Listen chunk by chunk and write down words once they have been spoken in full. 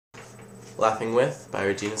Laughing With by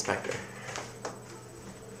Regina Spektor.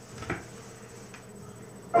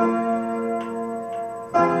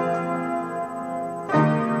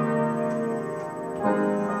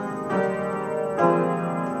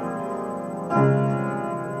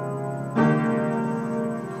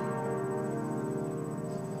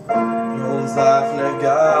 No one's laughing at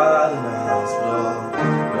God in the hospital.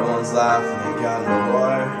 No one's laughing at God no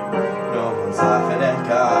more. No one's laughing at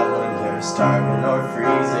God when they're starving or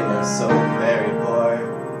freezing or so very poor.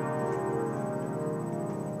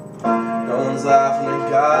 No one's laughing at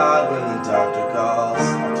God when the doctor calls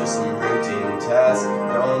after some routine test.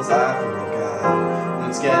 No one's laughing at God when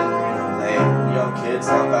it's getting real late and your kid's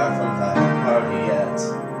not back from that party yet.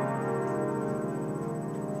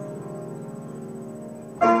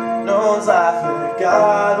 No one's laughing at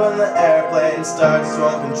God when the airplane starts to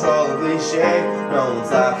uncontrollably shake. No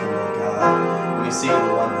one's laughing at God when you see the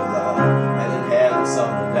one you love and in hand with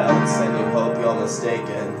someone else and you hope you're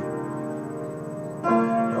mistaken.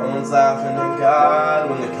 No one's laughing at God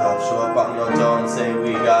when the cops show up on your door and say,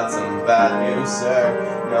 "We got some bad news, sir."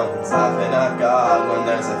 No one's laughing at God when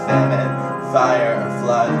there's a famine, fire, or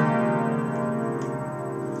flood.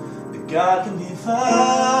 But God can be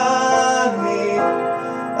funny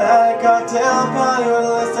at a cocktail party or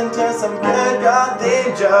listen to some good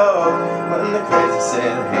God-themed joke. When the crazy say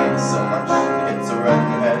they hate us so much it gets so red in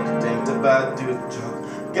the head to think about do the joke.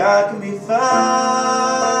 God can be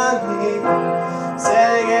funny. Say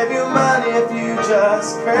they gave you money if you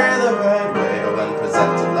just pray the right way. Or when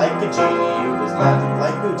presented like a genie, you was magic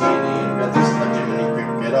like Houdini and got this like Jiminy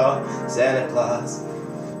Cricket or Santa Claus.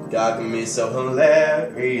 God can be so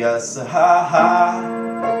hilarious, ha ha.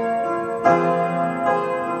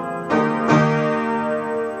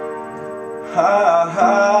 Ha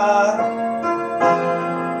ha.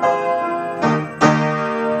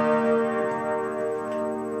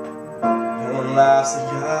 No one laughs at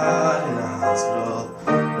God in the hospital.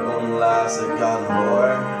 No one laughs at God in the war.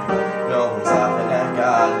 No one's laughing at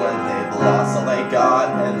God when they've lost all they got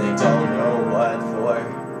and they don't know what for.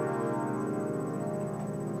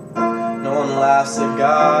 No one laughs at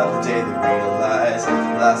God the day they realize the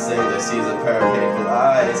last thing they see is a pair of hateful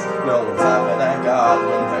eyes. No one's laughing at God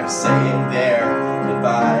when they're saying their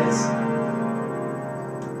goodbyes.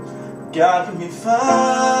 God can be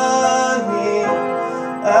funny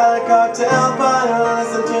at a cocktail party or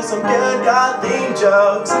listen to some good God-themed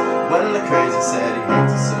jokes. When the crazy said he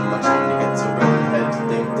hates us so much and he gets a red head to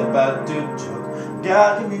think about do the joke.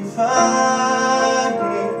 God can be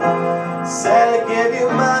funny. Said to give you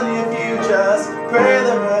money if you just pray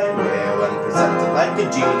the right way. When presented like a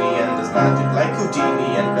genie and does magic like Houdini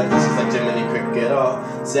and adventures like Jiminy Cricket or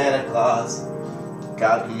Santa Claus.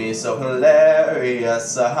 God can be so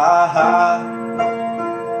hilarious, ha ha.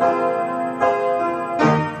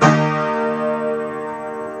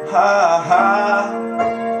 Ha ha.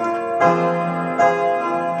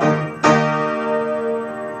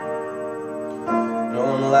 No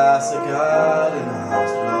one laughs at God in the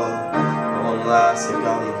hospital. No one laughs at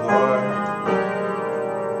God in the war.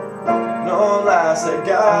 No one laughs at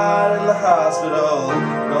God in the hospital.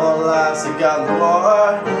 No one laughs at God in the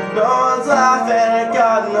war. No one's laughing at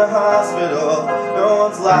God in the hospital. No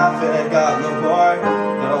one's laughing at God in the war.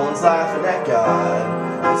 No one's laughing at God.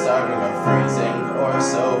 I'm starving or freezing or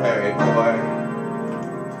so very poor.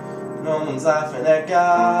 No one's laughing at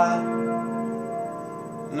God.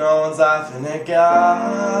 No one's laughing at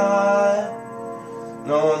God.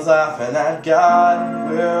 No one's laughing at God.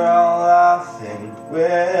 We're all laughing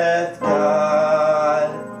with God.